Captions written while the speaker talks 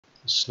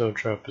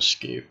Snowdrop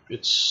Escape.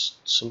 It's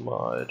a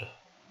mod.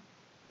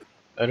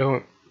 I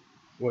don't.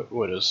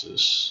 What is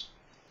this?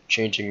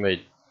 Changing my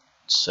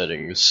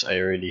settings. I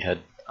already had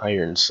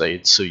iron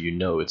sights, so you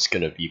know it's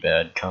gonna be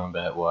bad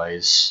combat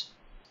wise.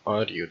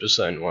 Audio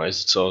design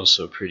wise, it's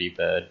also pretty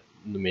bad.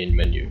 The main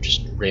menu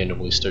just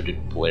randomly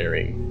started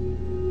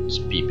blaring. It's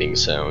beeping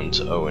sounds.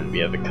 Oh, and we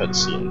have a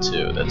cutscene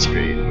too. That's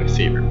great. My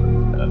favorite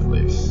part of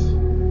Half-Life.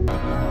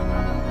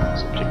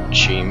 Subject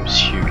James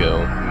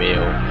Hugo,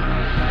 male.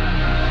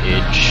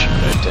 Age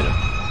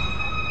identified.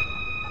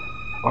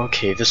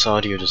 Okay, this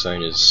audio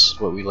design is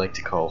what we like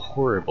to call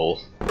horrible.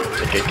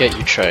 Like, I get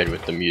you tried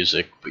with the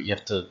music, but you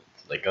have to,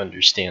 like,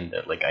 understand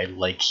that, like, I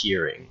like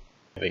hearing.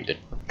 Having to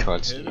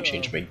constantly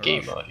change my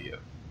game audio.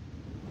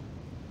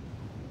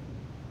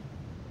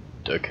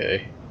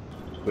 Okay.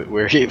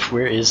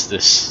 Where is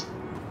this?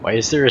 Why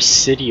is there a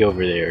city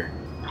over there?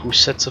 Who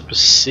sets up a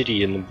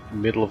city in the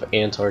middle of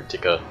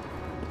Antarctica?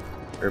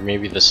 Or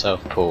maybe the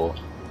South Pole.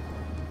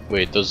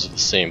 Wait, those are the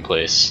same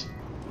place.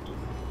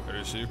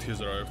 Received,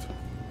 he's arrived.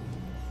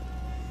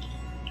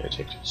 Can I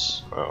take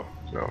this? Oh,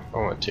 no, I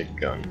want to take a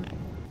gun.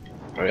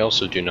 I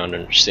also do not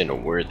understand a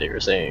word they were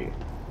saying.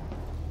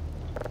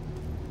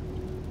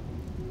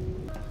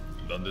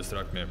 Don't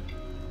distract me.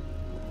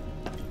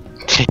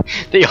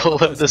 They all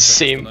have the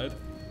same. They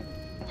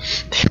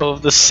all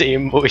have the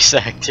same voice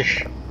actor.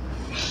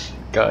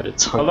 God,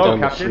 it's Hunt Hello,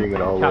 Down the Captain.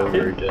 Freeman all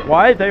over again.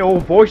 Why are they all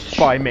voiced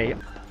by me?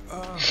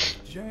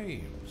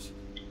 James.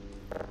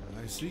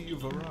 I see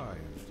you've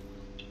arrived.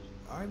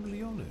 I'm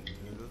Leonid,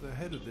 the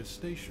head of this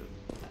station.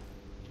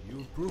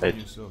 You've proven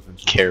yourself in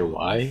care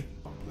why?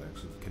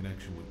 Complex of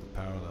connection with the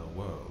parallel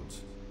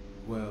worlds.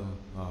 Well,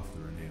 after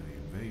an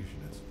alien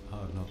invasion, it's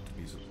hard not to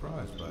be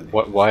surprised by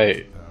the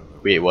Why?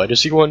 Wait, why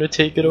does he want to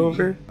take it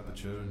over?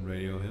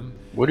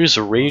 What is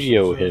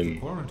radio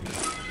him? Oh.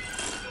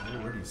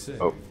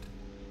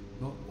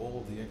 Not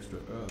all the extra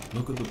Earth.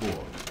 Look at the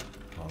board.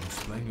 I'll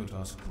explain your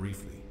task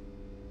briefly.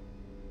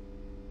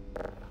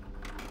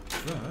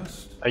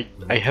 First,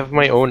 I have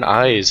my own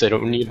eyes. I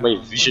don't need my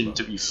vision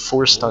to be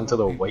forced onto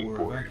the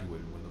whiteboard.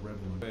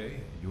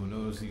 You'll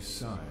notice these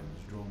signs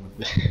drawn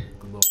with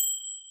glow.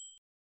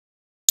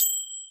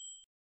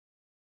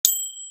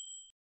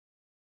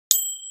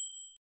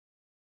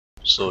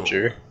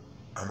 Soldier.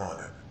 I'm on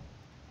it.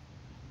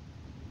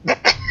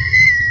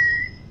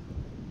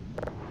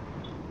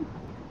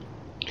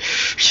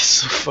 He's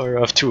so far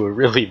off to a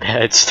really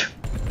bad start.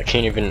 I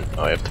can't even.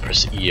 Oh, I have to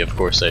press E. Of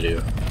course I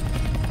do.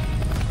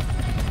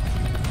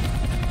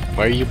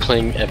 Why are you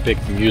playing epic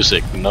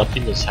music?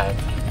 Nothing is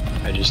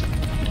happening. I just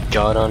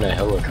got on a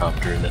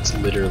helicopter and that's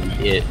literally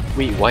it.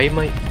 Wait, why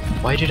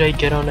did I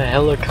get on a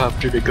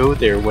helicopter to go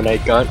there when I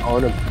got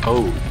on a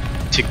boat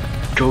to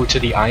go to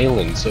the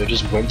island? So I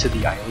just went to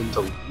the island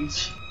to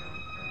leave?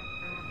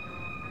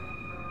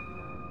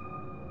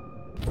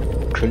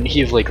 Couldn't he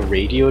have like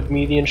radioed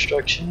me the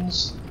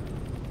instructions?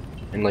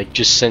 And like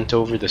just sent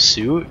over the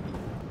suit?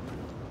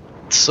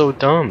 It's so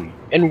dumb.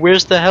 And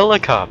where's the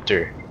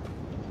helicopter?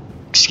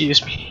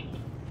 Excuse me.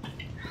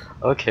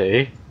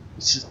 Okay.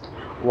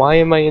 Why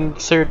am I in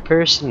third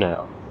person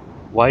now?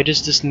 Why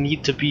does this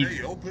need to be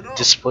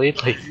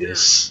displayed like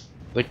this?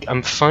 Like,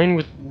 I'm fine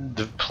with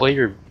the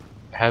player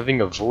having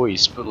a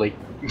voice, but like,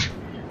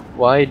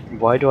 why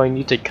do I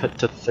need to cut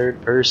to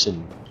third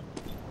person?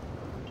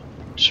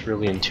 Just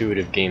really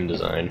intuitive game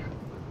design.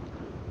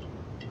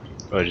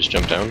 Oh, I just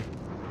jumped down?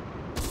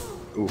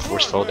 Ooh,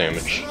 force fall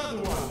damage.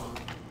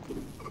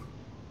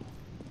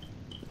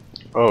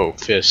 Oh,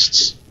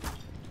 fists.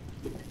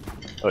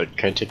 Oh,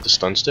 can I take the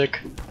stun stick?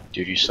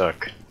 Dude, you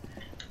suck.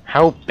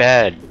 How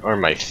bad are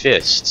my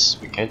fists?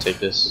 We can't take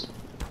this.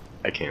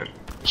 I can't.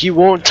 He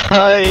won't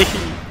die!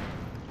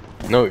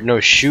 No,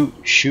 shoot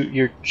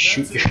your.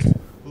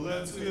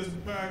 Let's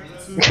get back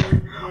to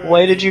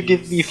Why did you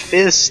give me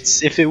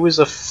fists if it was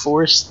a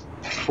force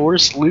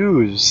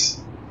lose?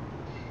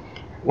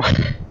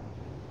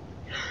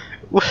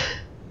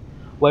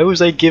 Why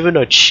was I given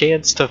a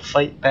chance to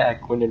fight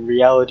back when in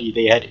reality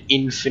they had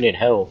infinite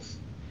health?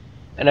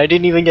 And I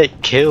didn't even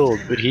get killed,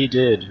 but he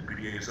did.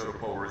 BDA's out of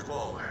power as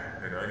well,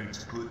 and I need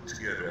to put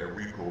together a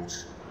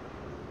report.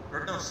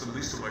 Right now, it's the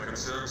least of my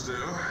concerns,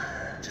 though.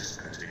 Just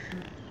pity.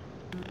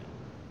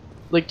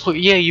 Like,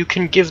 yeah, you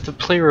can give the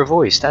player a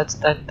voice. That's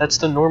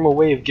the normal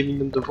way of giving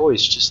them the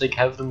voice. Just like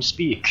have them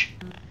speak.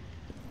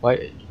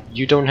 Why?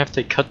 You don't have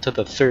to cut to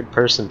the third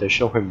person to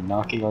show him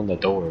knocking on the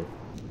door.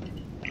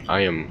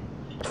 I am.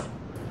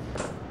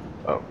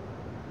 Oh.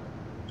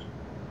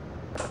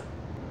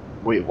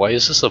 Wait, why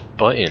is this a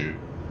button?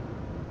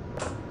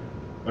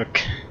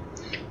 Okay.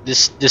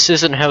 This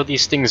isn't how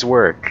these things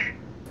work.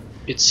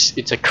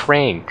 It's a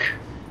crank.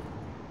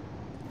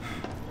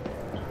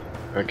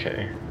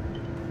 Okay.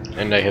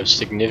 And I have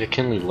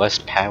significantly less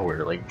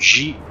power. Like,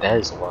 gee, that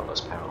is a lot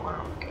less power.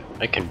 Wow. Okay.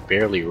 I can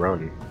barely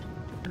run.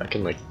 I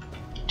can like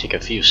take a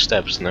few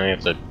steps and then I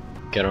have to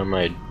get on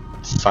my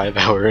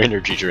 5-hour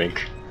energy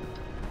drink.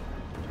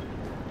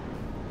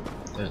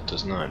 That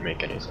does not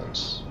make any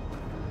sense.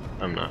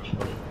 I'm not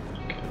funny.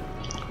 Okay.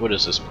 What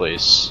is this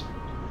place?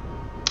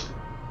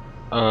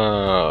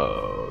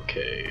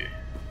 Okay.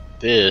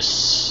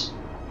 This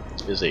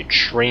is a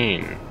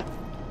train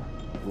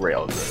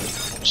railroad.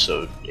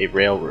 So, a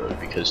railroad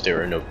because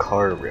there are no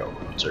car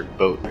railroads or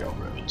boat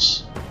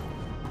railroads.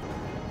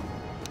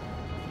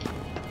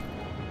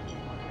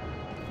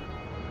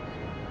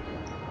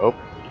 Oh.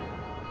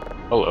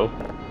 Hello.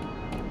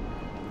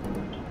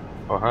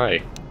 Oh,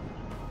 hi.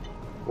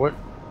 What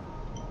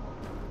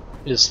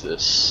is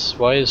this?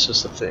 Why is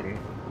this a thing?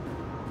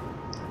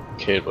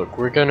 Okay, look,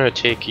 we're gonna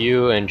take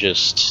you and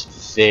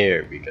just...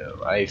 There we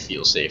go. I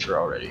feel safer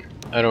already.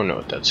 I don't know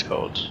what that's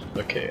called.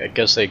 Okay, I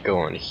guess I go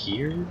on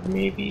here,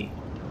 maybe?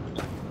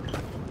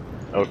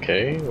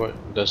 Okay, what?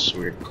 That's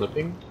weird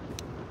clipping.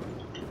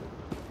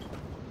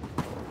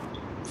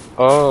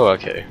 Oh,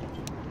 okay.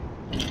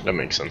 That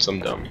makes sense, I'm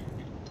dumb.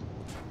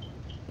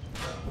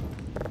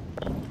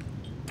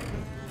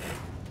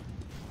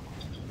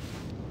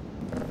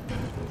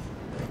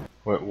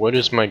 What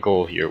is my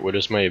goal here? What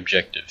is my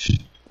objective?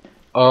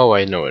 Oh,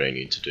 I know what I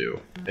need to do.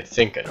 I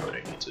think I know what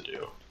I need to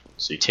do.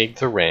 So you take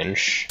the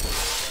wrench.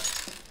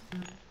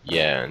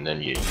 Yeah, and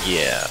then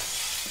yeah.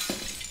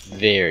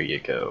 There you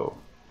go.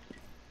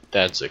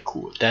 That's a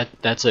cool,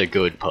 that's a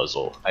good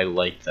puzzle. I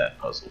like that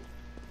puzzle.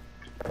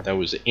 That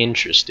was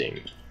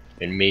interesting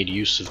and made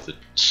use of the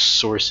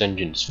Source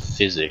Engine's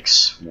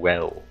physics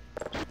well.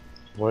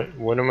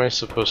 What am I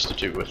supposed to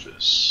do with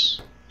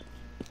this?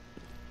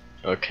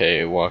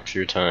 Okay,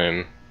 walkthrough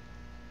time.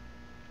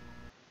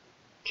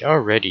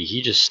 Already,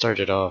 he just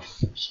started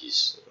off.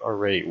 He's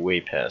already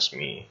way past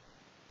me.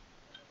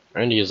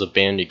 And he has a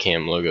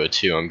Bandicam logo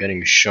too. I'm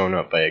getting shown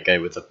up by a guy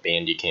with a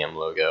Bandicam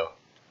logo.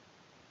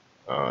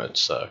 Oh, it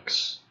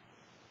sucks.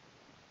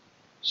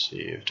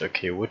 Saved.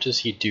 Okay, what does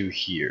he do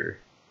here?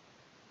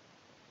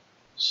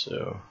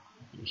 So,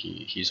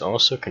 he's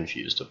also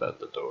confused about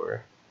the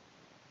door.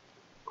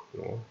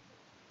 Cool.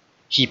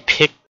 He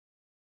picked...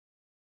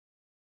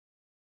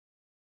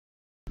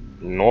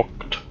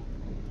 Knocked.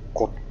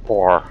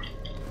 Kotpar.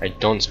 I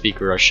don't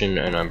speak Russian,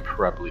 and I'm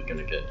probably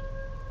gonna get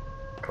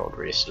called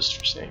racist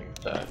for saying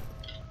that.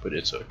 But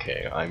it's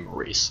okay, I'm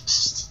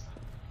racist.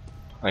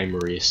 I'm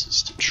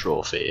racist,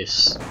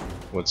 trollface.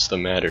 What's the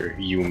matter?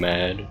 You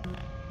mad?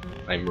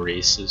 I'm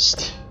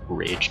racist.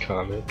 Rage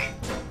comic.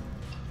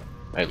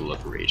 I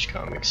love Rage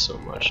comics so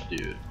much,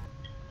 dude.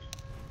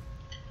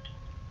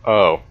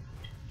 Oh.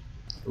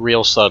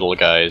 Real subtle,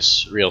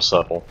 guys. Real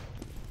subtle.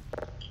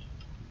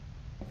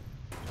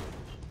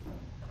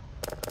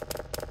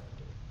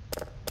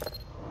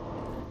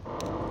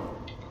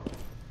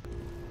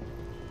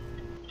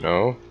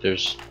 No,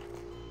 there's...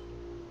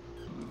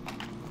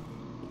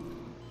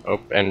 Oh,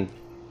 and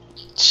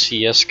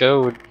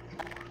CSGO.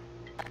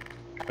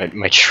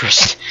 My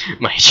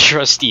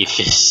trusty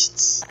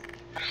fists.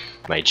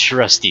 My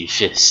trusty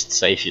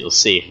fists. I feel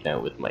safe now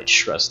with my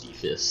trusty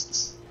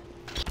fists.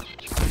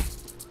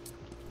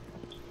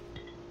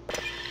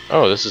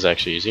 Oh, this is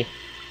actually easy.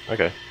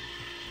 Okay.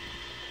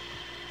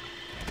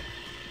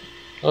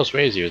 That was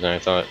way easier than I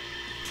thought.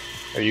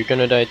 Are you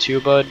gonna die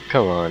too, bud?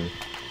 Come on.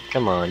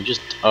 Come on,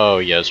 just... Oh,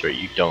 yes, right,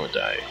 you don't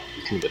die.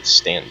 You can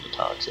withstand the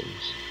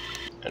toxins.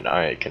 And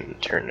I can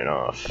turn it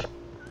off.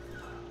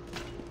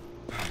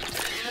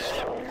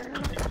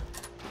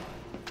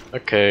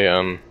 Okay,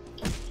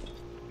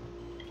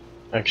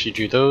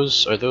 actually,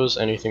 are those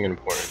anything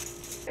important?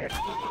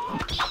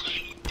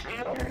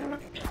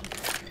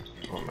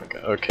 Oh my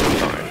god, okay,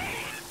 fine.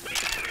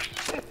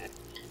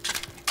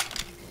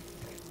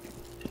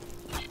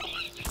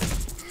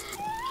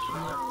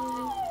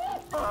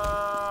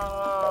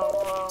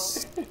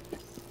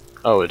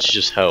 Oh, it's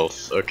just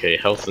health. Okay,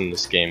 health in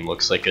this game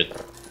looks like a...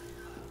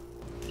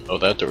 Oh,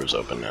 that door is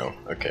open now.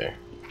 Okay.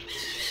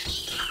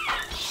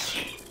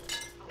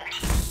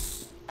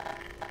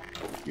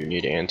 You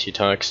need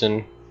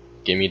antitoxin?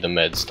 Gimme the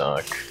med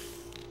stock.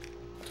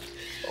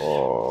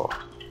 Oh,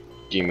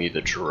 gimme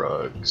the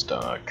drugs,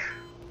 doc.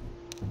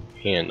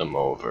 Hand them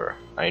over.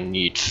 I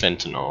need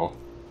fentanyl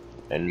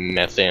and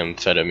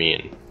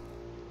methamphetamine.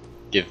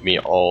 Give me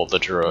all the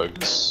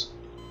drugs.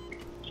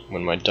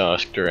 When my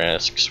doctor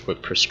asks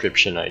what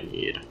prescription I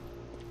need,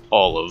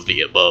 all of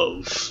the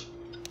above.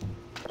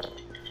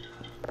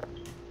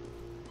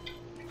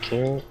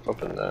 Can't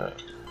open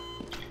that.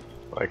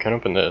 I can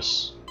open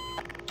this.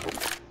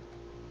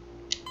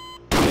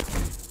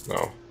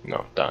 No,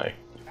 no, die.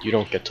 You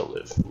don't get to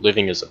live.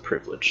 Living is a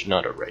privilege,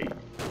 not a right.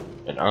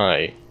 And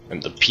I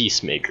am the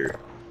peacemaker.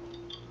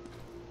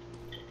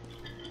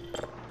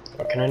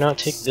 Oh, can I not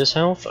take this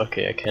health?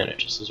 Okay, I can. It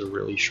just has a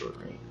really short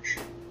range.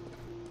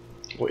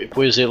 Wait,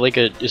 is it like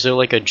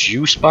a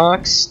juice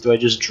box? Do I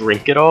just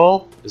drink it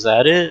all? Is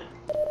that it?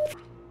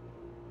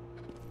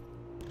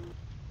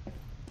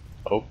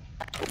 Oh.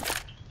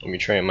 Let me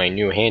try my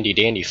new handy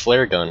dandy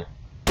flare gun.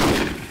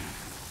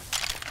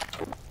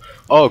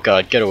 Oh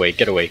god, get away,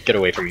 get away, get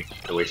away from me,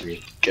 get away from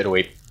me, get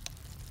away.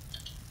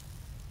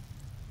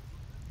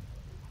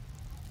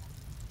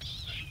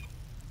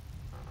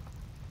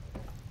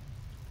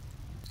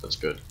 That's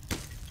good.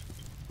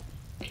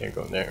 Can't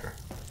go in there.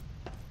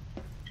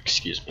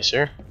 Excuse me,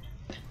 sir.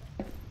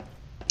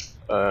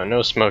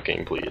 No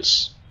smoking,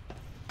 please.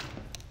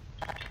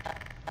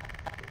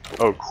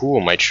 Oh, cool,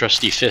 my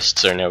trusty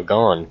fists are now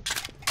gone.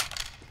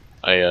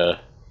 I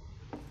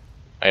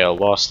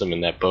lost them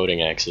in that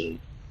boating accident.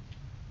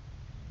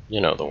 You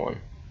know the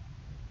one.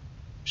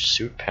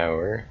 Suit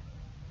power.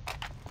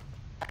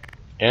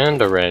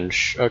 And a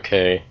wrench,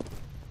 okay.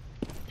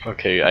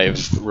 Okay,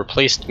 I've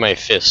replaced my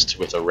fist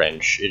with a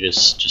wrench. It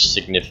is just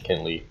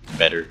significantly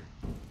better.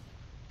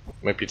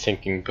 Might be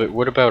thinking, but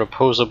what about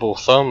opposable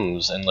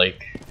thumbs and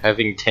like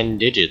having 10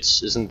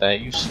 digits? Isn't that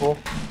useful?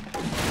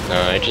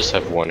 No, I just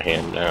have one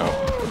hand now.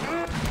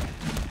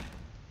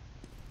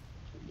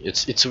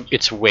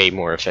 It's way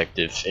more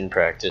effective in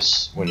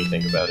practice when you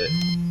think about it.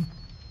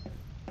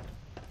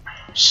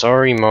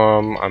 Sorry,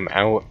 Mom, I'm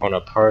out on a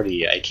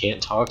party. I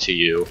can't talk to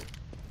you.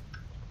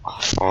 Oh,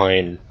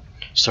 fine.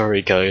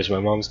 Sorry, guys, my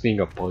mom's being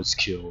a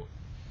buzzkill.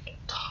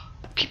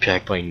 Be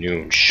back by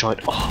noon. Shut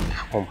up.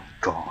 Oh my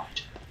god.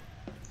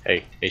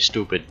 Hey, hey,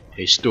 stupid.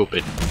 Hey,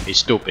 stupid. Hey,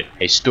 stupid.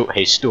 Hey,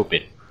 hey,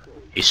 stupid.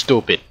 Hey,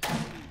 stupid.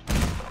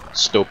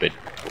 Stupid.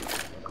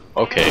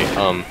 Okay,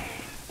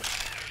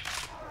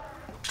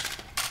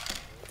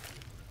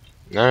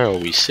 now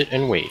we sit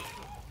and wait.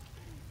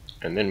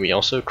 And then we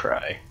also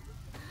cry.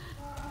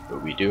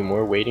 But we do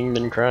more waiting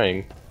than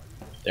crying.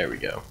 There we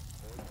go.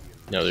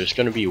 Now there's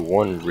gonna be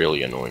one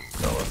really annoying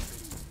fella.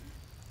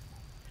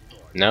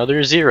 Now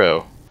there's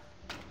 0.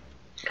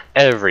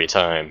 Every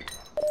time.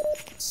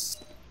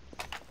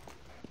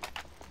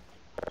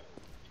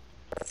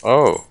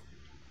 Oh.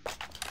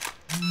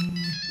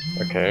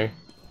 Okay.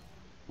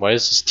 Why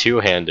is this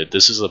two-handed?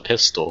 This is a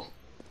pistol.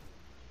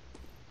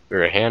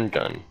 Or a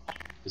handgun.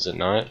 Is it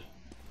not?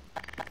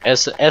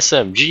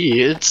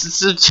 SMG?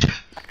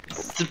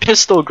 It's a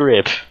pistol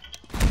grip.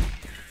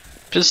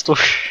 Pistol.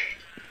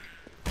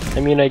 I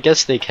mean, I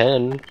guess they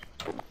can.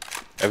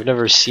 I've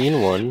never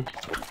seen one.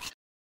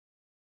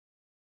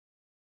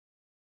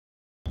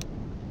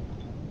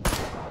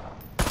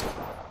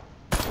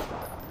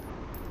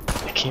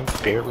 I can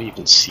barely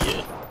even see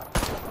it.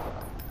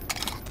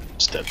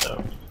 It's dead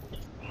though.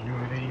 You know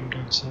what I aimed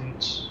on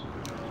sights?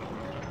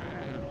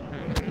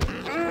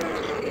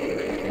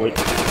 What?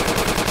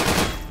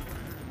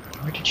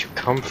 Where did you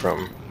come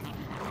from?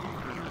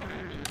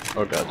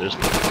 Oh god, there's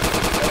no.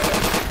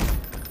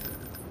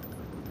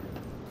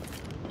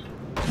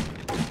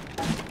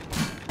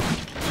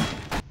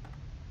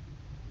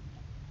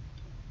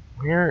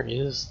 Where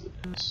is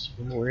this?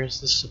 Where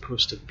is this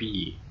supposed to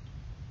be?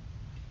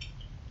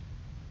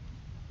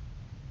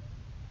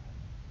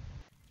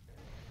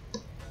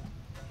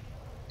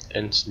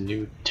 And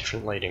new,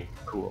 different lighting.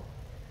 Cool.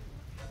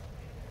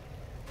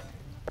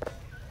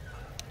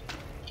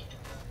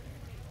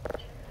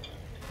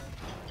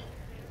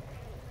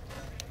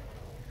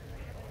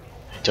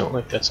 I don't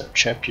like that's on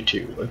chapter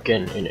 2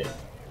 again in it.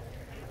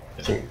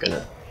 I think I'm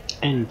gonna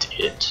end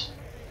it.